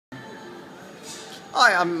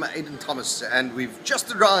Hi, I'm Aden Thomas, and we've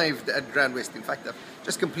just arrived at GrandWest. In fact, I've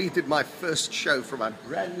just completed my first show from our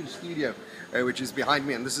brand new studio, which is behind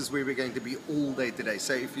me, and this is where we're going to be all day today.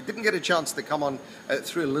 So if you didn't get a chance to come on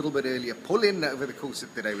through a little bit earlier, pull in over the course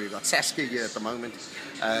of today. We've got Saskia here at the moment,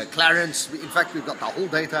 Clarence. In fact, we've got the whole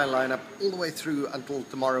daytime lineup all the way through until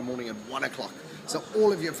tomorrow morning at 1 o'clock. So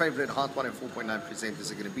all of your favorite Heart 104.9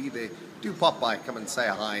 presenters are going to be there. Do pop by, come and say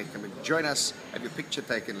hi, come and join us, have your picture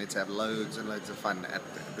taken. Let's have loads and loads of fun at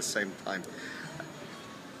the same time.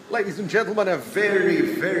 Ladies and gentlemen, a very,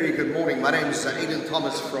 very good morning. My name is Aden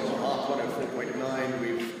Thomas from Heart 104.9.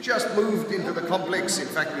 We've just moved into the complex. In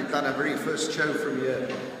fact, we've done our very first show from here,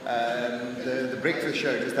 the breakfast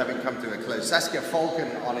show just having come to a close. Saskia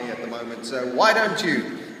Falcon on here at the moment. So why don't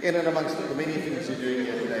you, in and amongst all the many things you're doing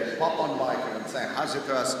here today, pop on by and say how's it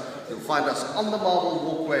to us. You'll find us on the marble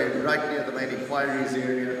walkway right near the main inquiries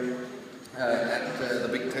area at the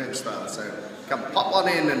big turnstile. So come pop on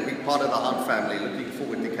in and be part of the Heart family. Looking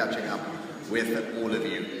forward to catching up with all of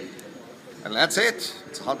you. And that's it.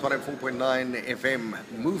 It's Heart 104.9 FM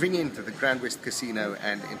moving into the GrandWest Casino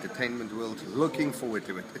and Entertainment World. Looking forward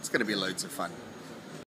to it. It's going to be loads of fun.